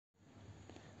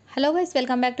Hello guys,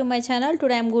 welcome back to my channel.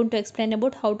 Today I am going to explain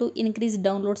about how to increase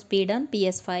download speed on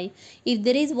PS5. If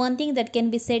there is one thing that can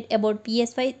be said about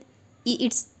PS5,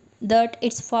 it's that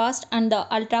it's fast and the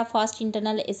ultra fast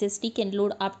internal SSD can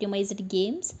load optimized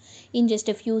games in just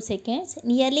a few seconds,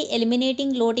 nearly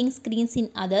eliminating loading screens in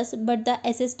others, but the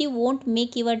SSD won't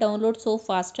make your download so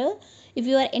faster if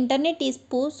your internet is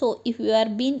poor. So if you are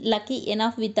being lucky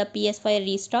enough with the PS5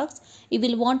 restocks, you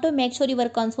will want to make sure your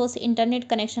console's internet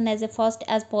connection as fast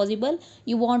as possible.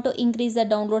 You want to increase the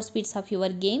download speeds of your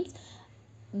games.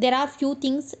 There are few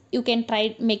things you can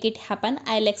try make it happen.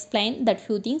 I'll explain that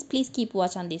few things. Please keep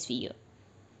watch on this video.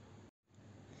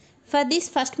 For this,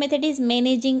 first method is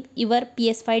managing your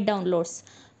PS5 downloads.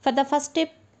 For the first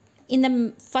step, in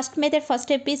the first method, first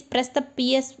step is press the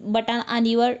PS button on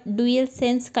your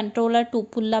DualSense controller to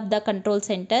pull up the control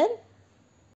center.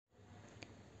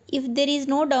 If there is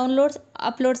no downloads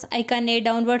uploads icon, a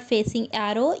downward facing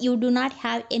arrow, you do not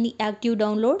have any active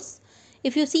downloads.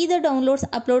 If you see the downloads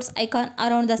uploads icon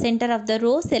around the center of the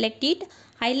row, select it,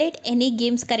 highlight any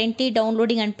games currently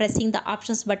downloading and pressing the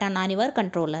options button on your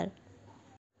controller.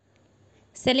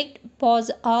 Select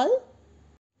pause all.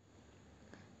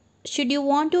 Should you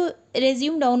want to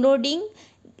resume downloading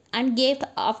and get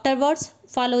afterwards,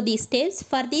 follow these steps.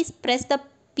 For this, press the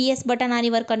PS button on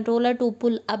your controller to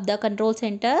pull up the control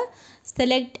center.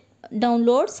 Select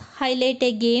downloads, highlight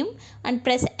a game and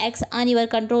press X on your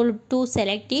controller to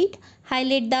select it.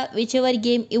 Highlight the whichever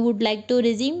game you would like to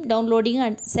resume downloading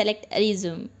and select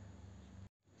resume.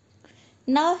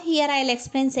 Now here I will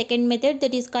explain second method,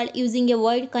 that is called using a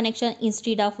wired connection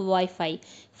instead of Wi-Fi.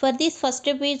 For this, first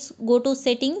step is go to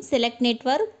settings, select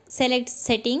network, select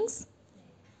settings.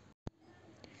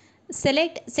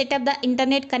 Select set up the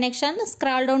internet connection,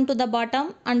 scroll down to the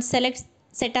bottom and select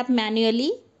setup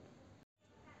manually.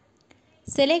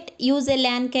 Select use a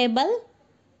LAN cable.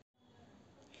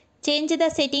 Change the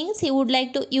settings you would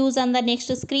like to use on the next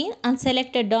screen and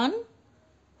select done.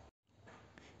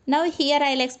 Now here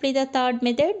I will explain the third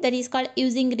method, that is called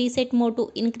using reset mode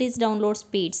to increase download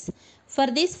speeds. For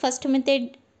this first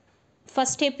method,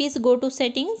 first step is go to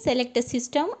settings, select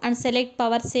system and select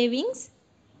power savings.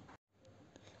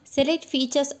 Select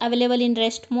features available in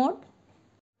rest mode.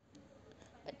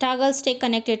 Toggle stay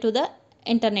connected to the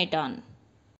internet on.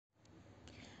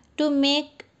 To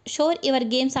make sure your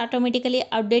games automatically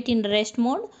update in rest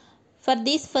mode, for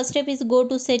this first step is go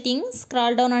to settings,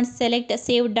 scroll down and select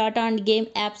save data and game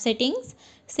app settings.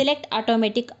 Select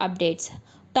automatic updates.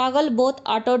 Toggle both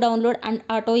auto download and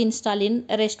auto install in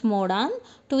rest mode on.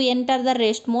 To enter the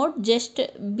rest mode, just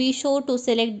be sure to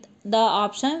select the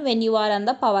option when you are on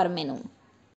the power menu.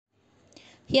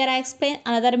 Here I explain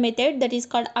another method, that is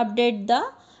called update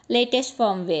the latest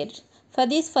firmware. For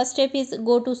this, first step is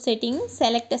go to settings,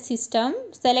 select system,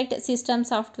 select system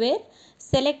software,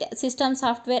 select system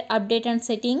software update and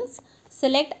settings,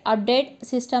 select update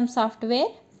system software.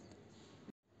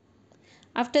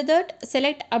 After that,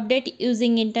 select update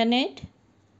using internet.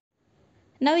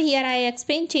 Now here I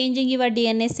explain changing your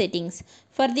DNS settings.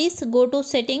 For this, go to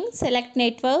settings, select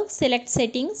network, select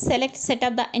settings, select set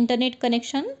up the internet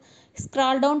connection.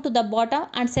 Scroll down to the bottom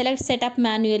and select setup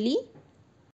manually.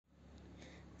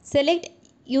 Select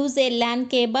use a LAN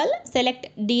cable, select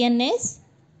DNS.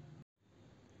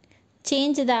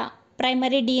 Change the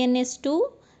primary DNS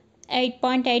to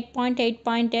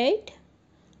 8.8.8.8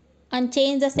 and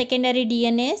change the secondary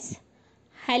DNS.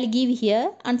 I'll give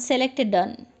here and select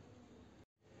done.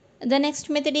 The next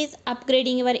method is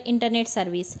upgrading your internet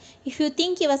service. If you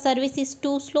think your service is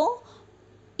too slow,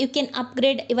 you can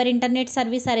upgrade your internet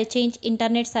service or change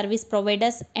internet service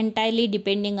providers entirely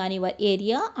depending on your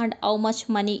area and how much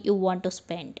money you want to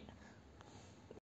spend.